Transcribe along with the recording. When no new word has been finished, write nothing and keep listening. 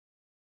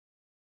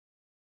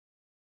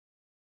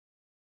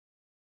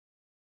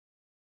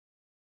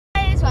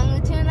guys,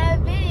 welcome to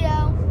another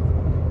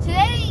video.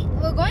 Today,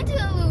 we're going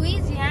to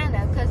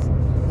Louisiana because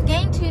we're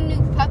getting 2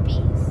 new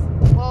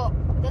puppies. Well,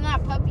 they're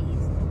not puppies.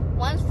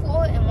 One's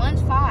 4 and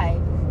one's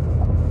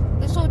 5.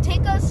 This will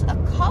take us a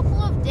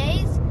couple of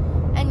days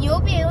and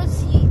you'll be able to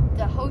see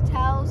the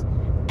hotels,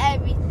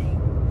 everything.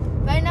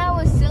 Right now,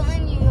 we're still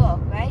in New York,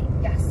 right?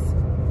 Yes.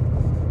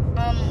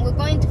 We're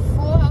going to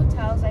 4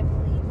 hotels, I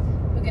believe.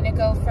 We're going to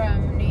go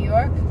from New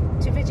York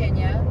to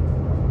Virginia,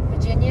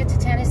 Virginia to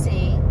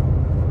Tennessee,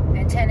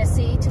 and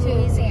Tennessee to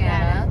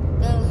Louisiana,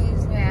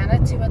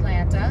 Louisiana to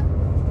Atlanta,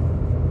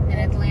 and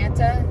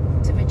Atlanta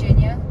to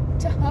Virginia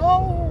to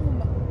home.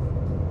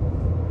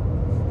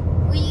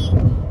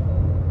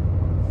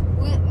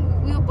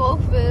 We're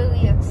both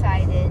really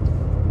excited.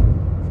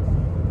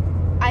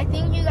 I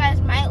think you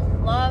guys might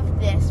love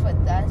this with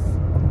us.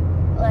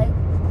 Like,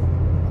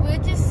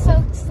 we're just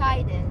so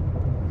excited.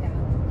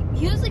 Yeah.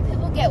 Usually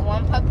people get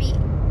 1 puppy.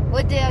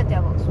 We're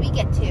daredevils. We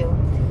get 2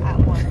 at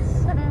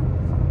once.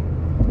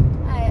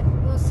 Alright,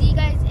 we'll see you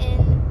guys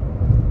in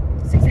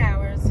 6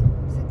 hours. 6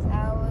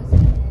 hours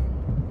in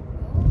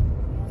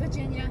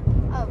Virginia.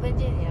 Oh,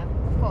 Virginia,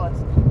 of course.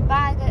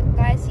 Bye,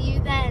 guys. See you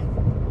then.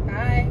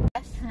 Bye.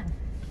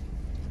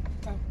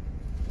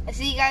 I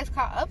see you guys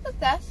caught up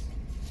with us.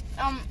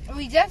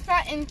 We just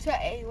got into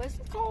a, what's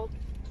it called?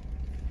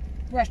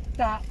 Rest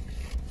stop.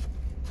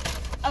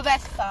 A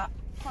rest stop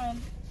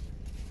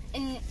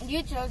in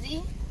New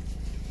Jersey.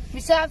 We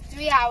still have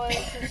 3 hours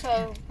or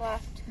so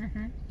left.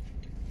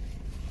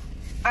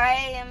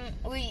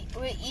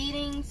 We're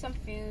eating some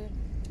food.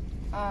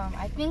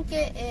 I think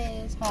it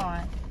is, hold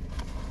on.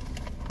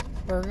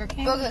 Burger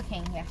King? Burger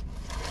King, yeah.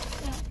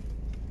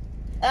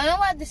 I don't know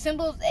why the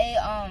symbol's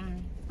a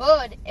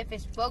bird if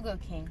it's Burger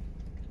King.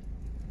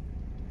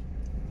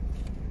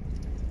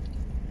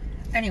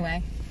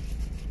 Anyway.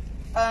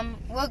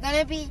 We're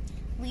gonna be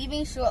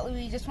leaving shortly.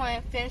 We just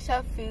want to finish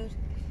our food.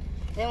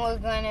 Then we're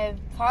gonna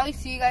probably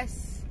see you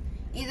guys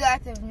either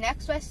at the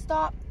next rest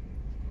stop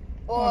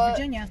or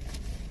Virginia.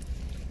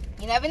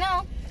 You never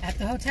know. At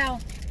the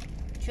hotel.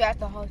 True, at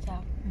the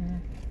hotel.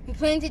 We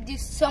plan to do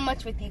so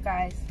much with you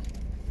guys.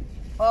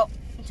 Well,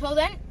 until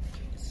then,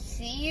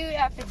 see you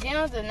at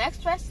Virginia, the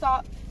next rest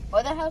stop,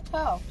 or the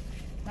hotel.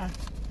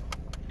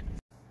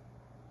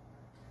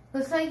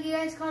 Looks like you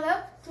guys caught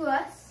up to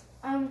us.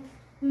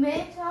 We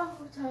made it to our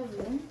hotel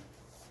room.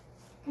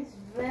 It's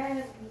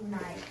very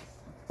nice.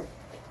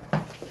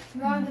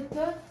 We're on the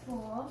 3rd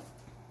floor.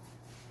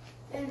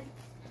 And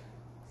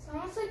it's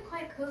honestly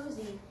quite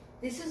cozy.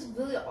 This is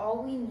really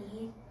all we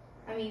need.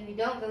 I mean, we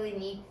don't really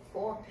need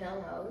 4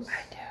 pillows.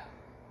 I do.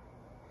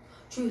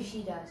 True,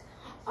 she does.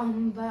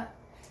 But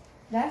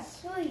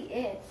that's really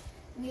it.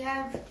 We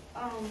have,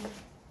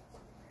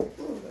 ooh,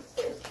 what's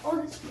this? Oh,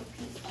 this is for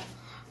pizza.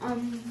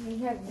 We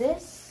have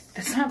this.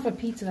 That's not for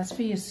pizza, that's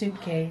for your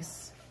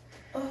suitcase.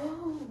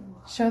 Oh.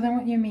 Show them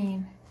what you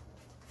mean.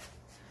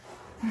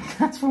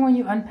 That's for when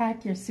you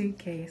unpack your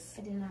suitcase.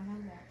 I did not know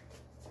that.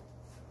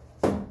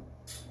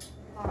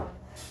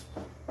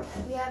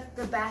 We have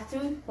the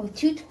bathroom with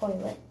 2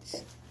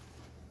 toilets.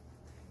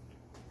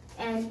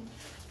 And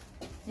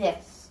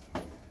this.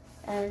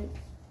 And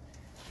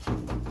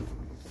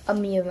a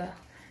mirror.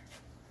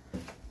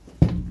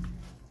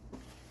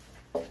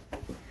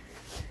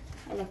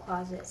 And a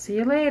closet. See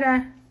you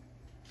later.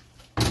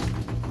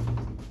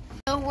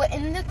 So we're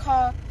in the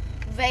car,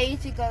 ready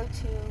to go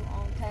to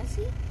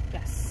Tennessee.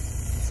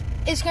 Yes.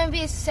 It's going to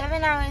be a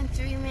 7-hour and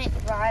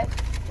 3-minute drive.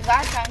 We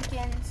got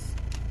Dunkin's.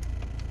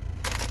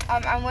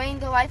 I'm wearing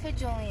the Life of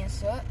Julian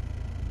suit.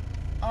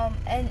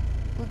 And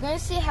we're going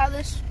to see how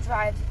this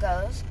drive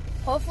goes.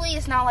 Hopefully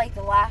it's not like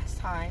the last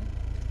time.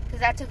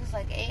 Because that took us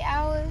like 8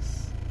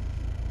 hours.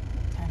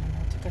 I don't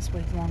know, it took us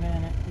way longer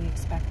than we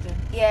expected.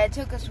 Yeah, it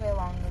took us way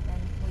longer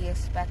than we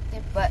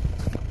expected. But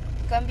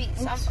it's going to be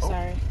some...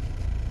 Sorry.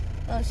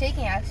 No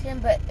shaking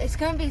accident, but it's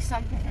going to be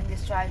something in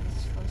this drive,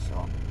 is for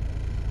sure.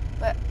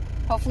 But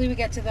hopefully we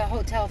get to the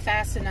hotel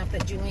fast enough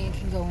that Julian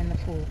can go in the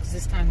pool, because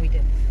this time we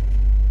didn't.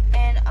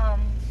 And,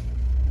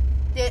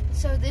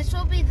 so this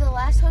will be the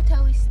last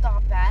hotel we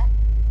stop at.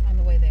 On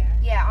the way there.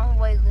 Yeah, on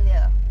the way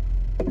there.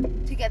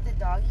 To get the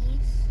doggies.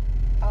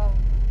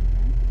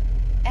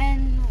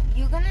 And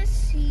you're going to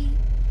see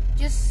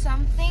just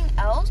something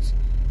else.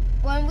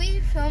 When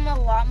we film a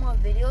lot more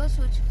videos,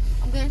 which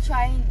I'm going to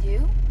try and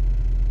do,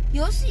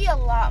 you'll see a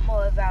lot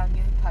more of our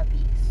new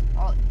puppies.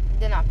 Oh,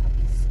 they're not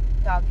puppies.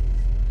 Doggies.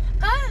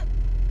 God,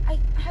 I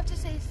have to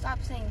say,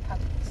 stop saying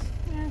puppies.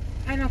 Yeah,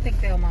 I don't think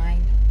they'll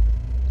mind.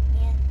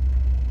 Yeah.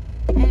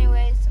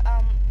 Anyways,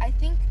 I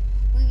think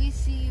we will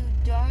see you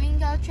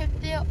during our trip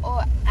there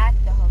or at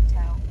the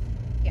hotel.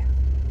 Yeah.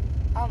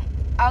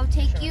 I'll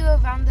take you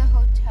around the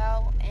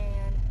hotel,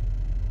 and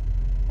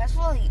that's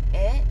really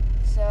it.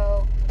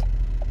 So,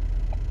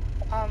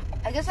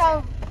 I guess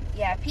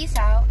peace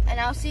out, and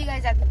I'll see you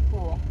guys at the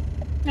pool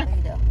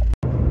later.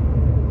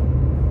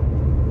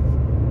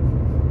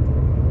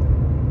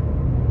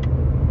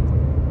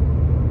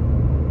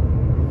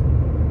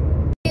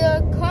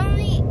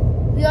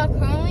 We are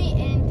currently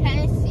in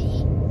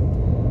Tennessee.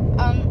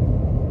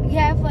 We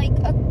have like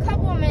a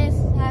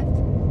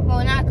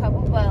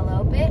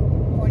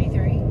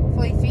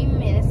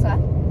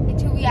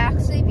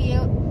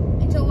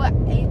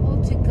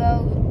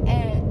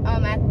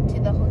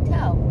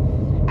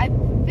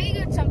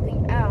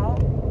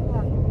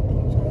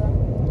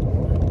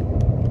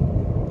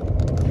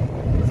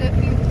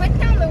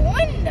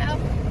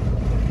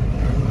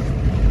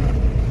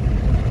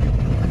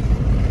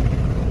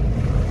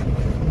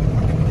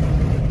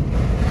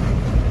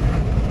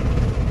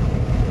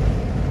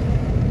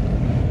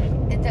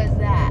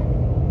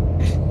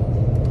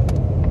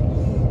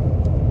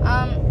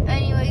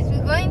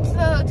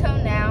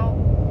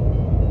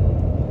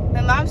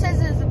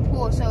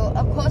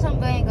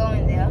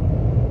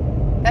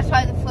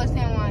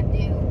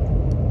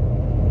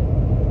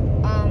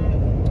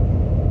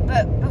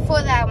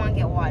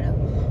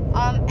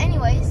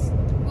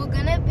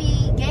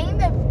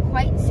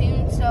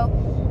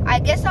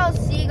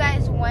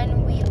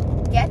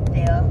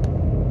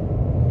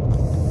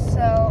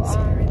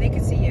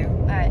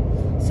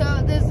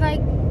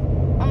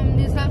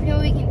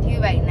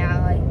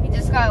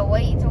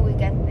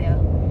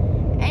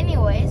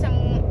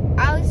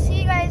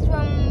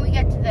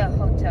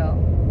hotel.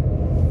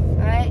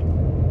 Alright?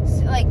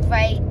 So, like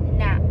right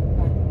now.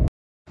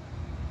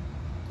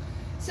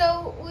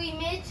 So we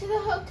made it to the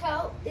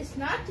hotel. It's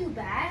not too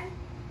bad.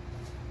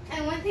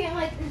 And one thing I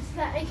like is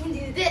that I can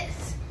do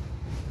this.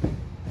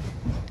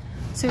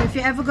 So if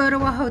you ever go to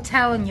a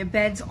hotel and your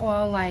bed's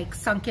all like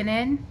sunken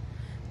in,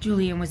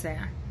 Julian was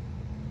there.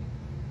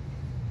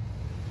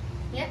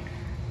 Yep.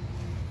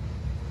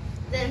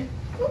 Then,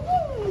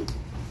 woo-hoo!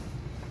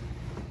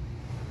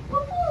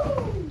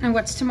 Woo-hoo! And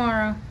what's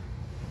tomorrow?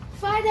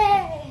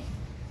 Friday!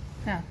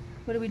 Yeah.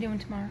 What are we doing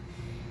tomorrow?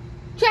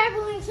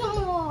 Traveling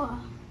some more!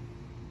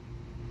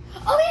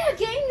 Oh yeah,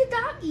 getting the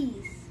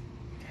doggies!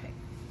 Okay.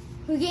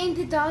 We're getting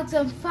the dogs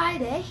on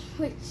Friday,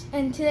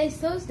 and today's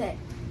Thursday.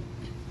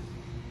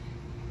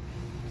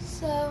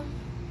 So,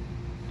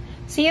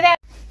 see you then.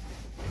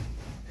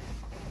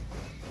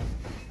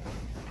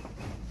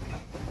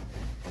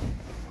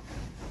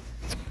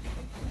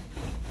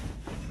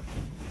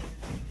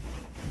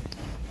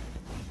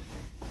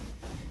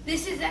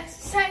 this is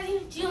exercising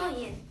with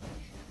Julian.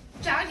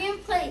 Jogging in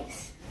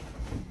place.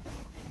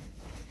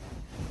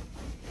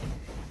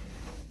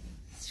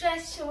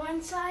 Stretch to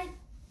one side.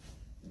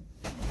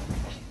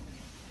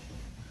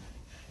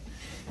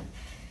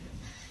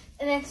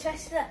 And then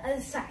stretch to the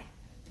other side.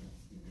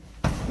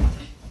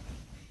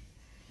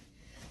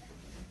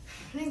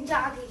 And then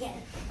jog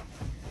again.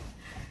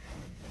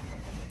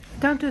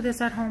 Don't do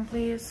this at home,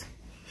 please.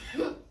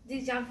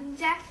 Do jumping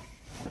jack.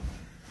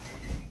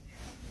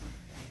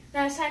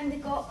 Now it's time to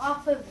go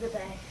off of the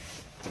bed.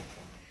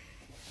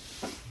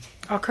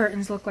 Our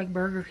curtains look like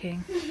Burger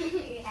King.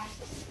 Yeah.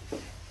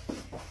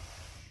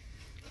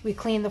 We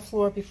cleaned the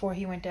floor before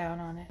he went down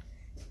on it.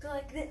 Go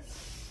like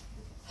this.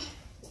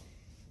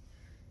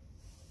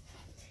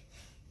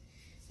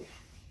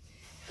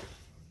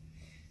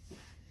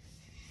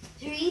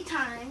 3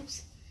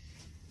 times.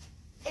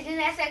 And then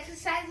that's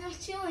exercising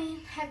with Julian.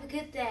 Have a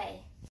good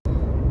day.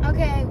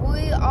 Okay,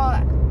 we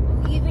are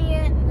leaving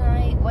at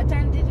night. What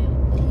time did you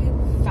leave?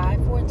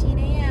 5:14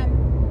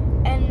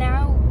 a.m. And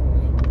now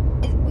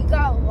we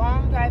got a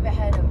long drive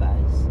ahead of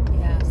us.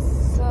 Yes.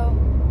 So,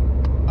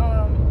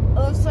 it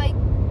looks like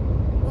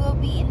we'll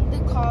be in the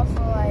car for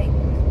like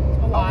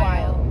A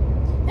while.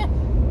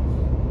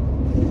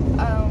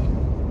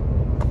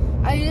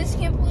 I just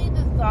can't believe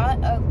the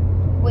thought of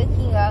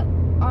waking up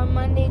on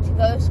Monday to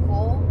go to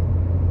school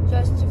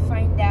just to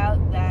find out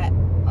that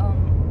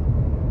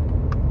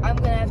I'm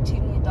gonna have 2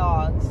 new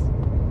dogs.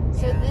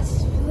 So Yeah. this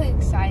is really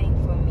exciting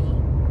for me.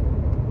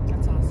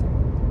 That's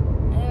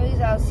awesome. Anyways,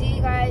 I'll see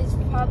you guys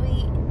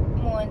probably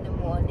more in the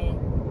morning.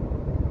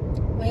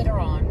 Later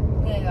on,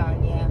 Later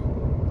on, yeah.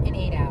 in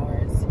 8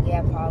 hours.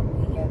 Yeah,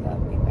 probably. Yeah, that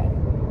would be better.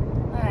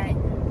 Alright.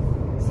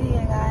 See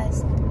you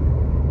guys.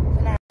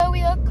 For now. So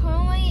we are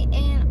currently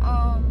in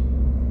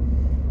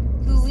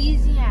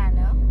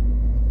Louisiana.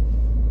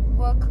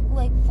 We're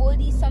like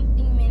 40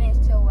 something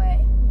minutes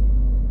away.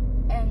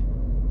 And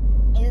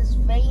it's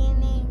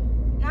raining.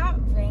 Not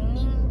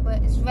raining,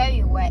 but it's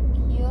very wet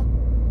here.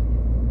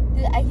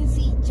 I can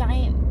see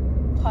giant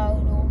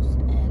puddles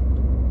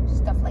and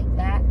stuff like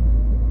that.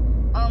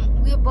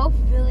 We're both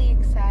really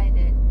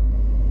excited.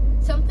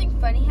 Something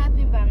funny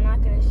happened, but I'm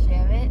not gonna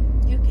share it.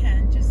 You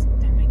can, just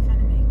don't make fun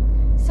of me.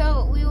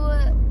 So we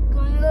were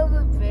going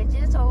over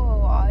bridges over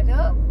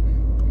water,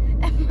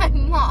 and my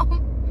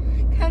mom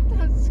kept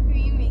on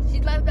screaming. She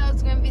thought that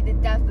was gonna be the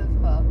death of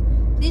her.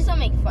 Please don't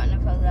make fun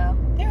of her though.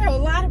 There are a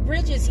lot of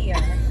bridges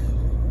here.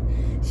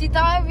 She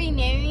thought of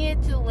renaming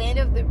it to Land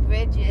of the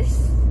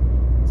Bridges.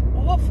 It's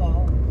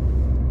awful.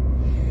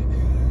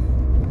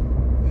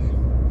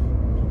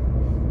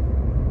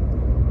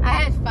 I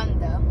had fun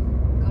though,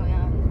 going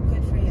on.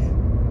 Good for you.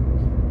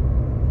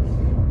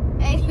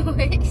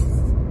 Anyways,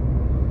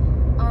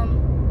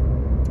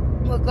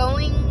 we're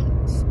going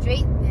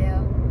straight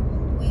there.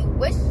 We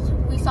wish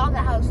we saw the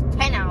house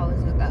 10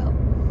 hours ago.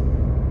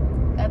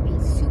 That'd be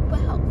super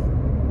helpful.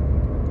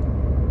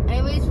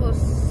 Anyways, we'll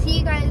see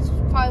you guys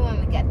probably when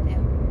we get there.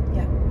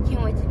 Yeah.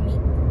 Can't wait to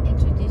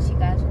introduce you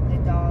guys with the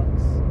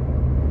dogs.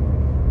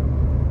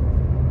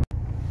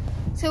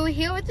 So we're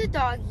here with the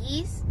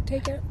doggies.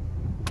 Take it.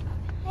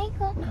 Hey,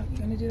 go. Oh, you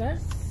gonna do that?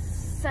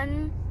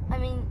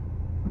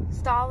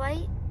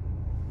 Starlight.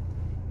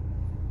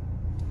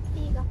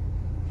 Here you go.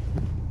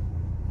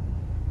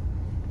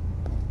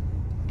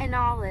 And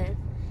Olive.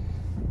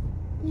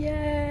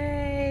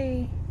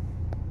 Yay!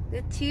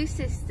 The 2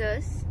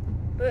 sisters,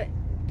 but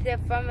they're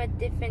from a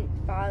different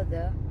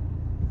father.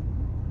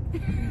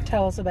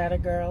 Tell us about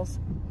it, girls.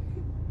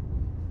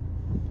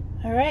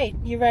 All right,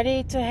 you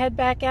ready to head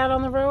back out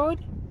on the road?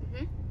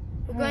 Mm-hmm.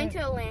 We're going to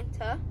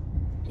Atlanta.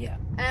 Yeah.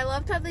 And I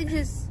loved how they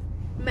just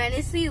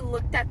menacingly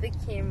looked at the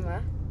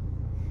camera.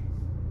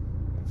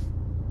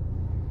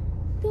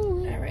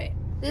 All right.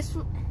 This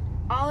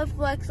Olive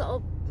likes a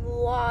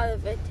lot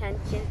of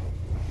attention,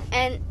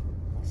 and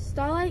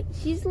Starlight,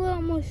 she's a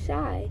little more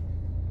shy.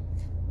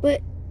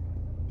 But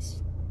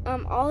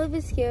Olive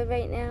is scared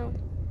right now,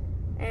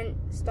 and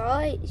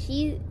Starlight,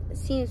 she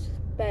seems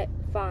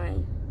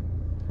fine.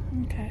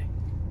 Okay.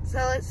 So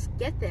let's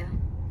get there.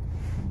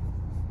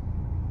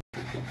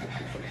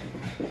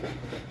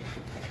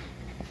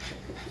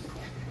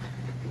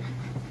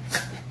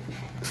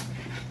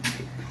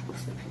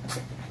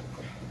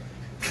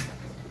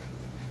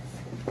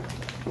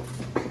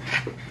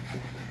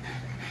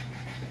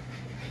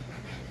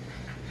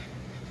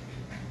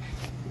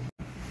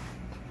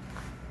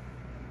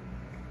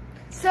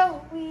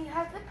 So we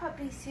have the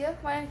puppies here.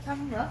 Want to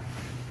come look?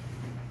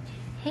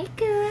 Hey,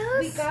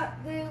 girls.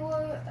 They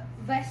were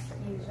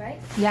rescues,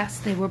 right? Yes,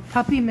 they were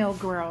puppy mill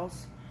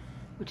girls,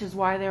 which is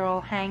why they're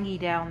all hangy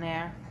down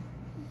there.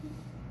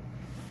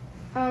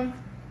 Come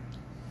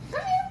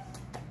here.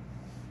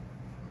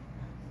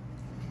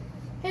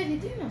 Hey,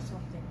 did you know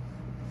something?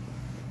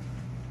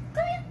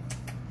 Come here.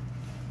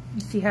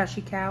 You see how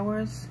she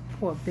cowers?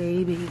 Poor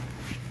baby.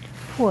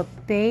 Poor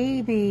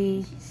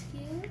baby. She's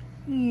scared?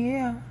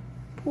 Yeah.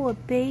 Poor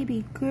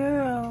baby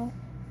girl.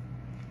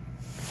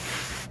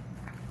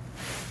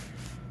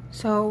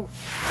 So,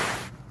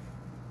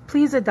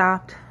 please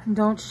adopt.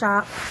 Don't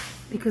shop,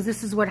 because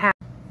this is what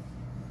happens.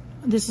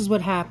 This is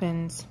what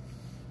happens.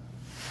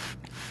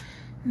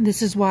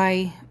 This is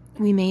why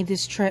we made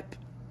this trip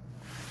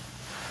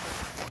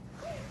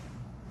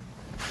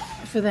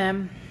for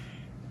them.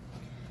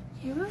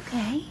 You're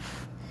okay.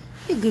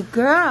 You're a good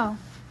girl.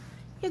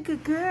 You're a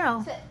good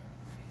girl. Sit.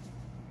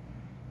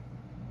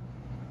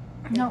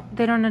 No,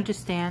 they don't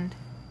understand.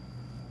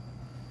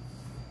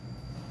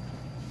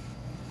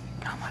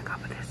 Oh my God,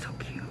 but they're so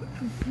cute.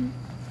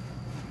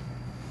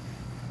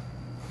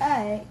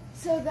 Alright,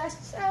 so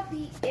that's gonna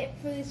be it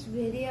for this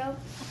video.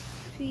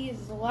 Please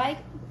like,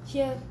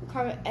 share,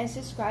 comment, and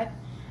subscribe.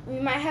 We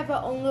might have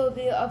our own little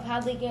video of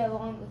how they get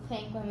along with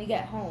Clank when we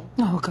get home.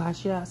 Oh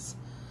gosh, yes.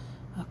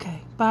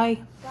 Okay, bye.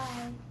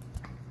 Bye.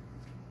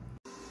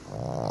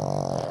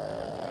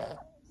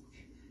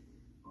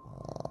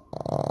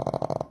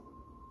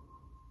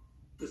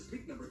 The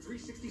Sleep Number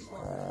 360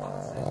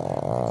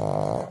 smartphone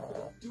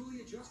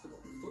dually adjustable,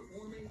 foot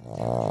warming,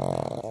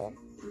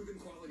 proven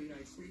quality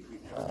night sleep.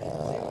 We've never been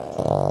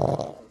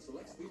on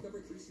select Sleep Number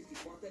 360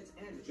 smart beds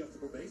and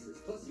adjustable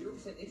bases, plus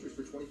 0% interest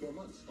for 24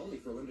 months, only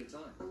for a limited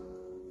time.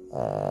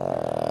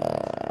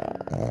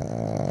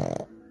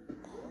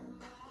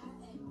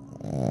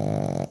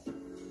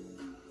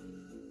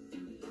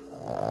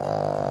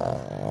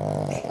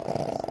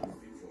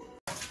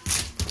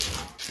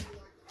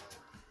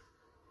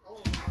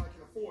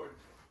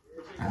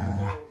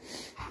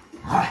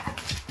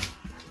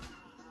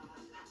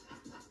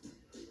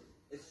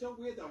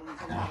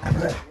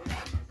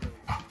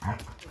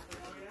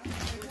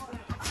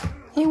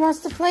 He wants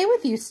to play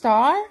with you,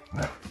 Star.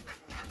 Don't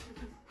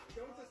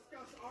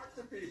discuss art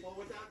to people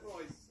with that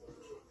voice.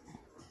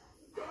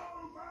 So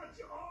much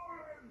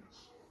orange.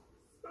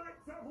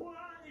 Specks of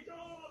white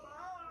all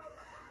about.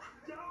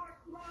 Dark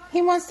light.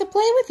 He wants to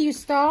play with you,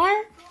 Star.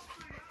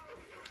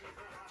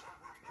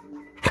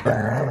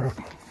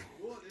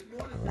 What is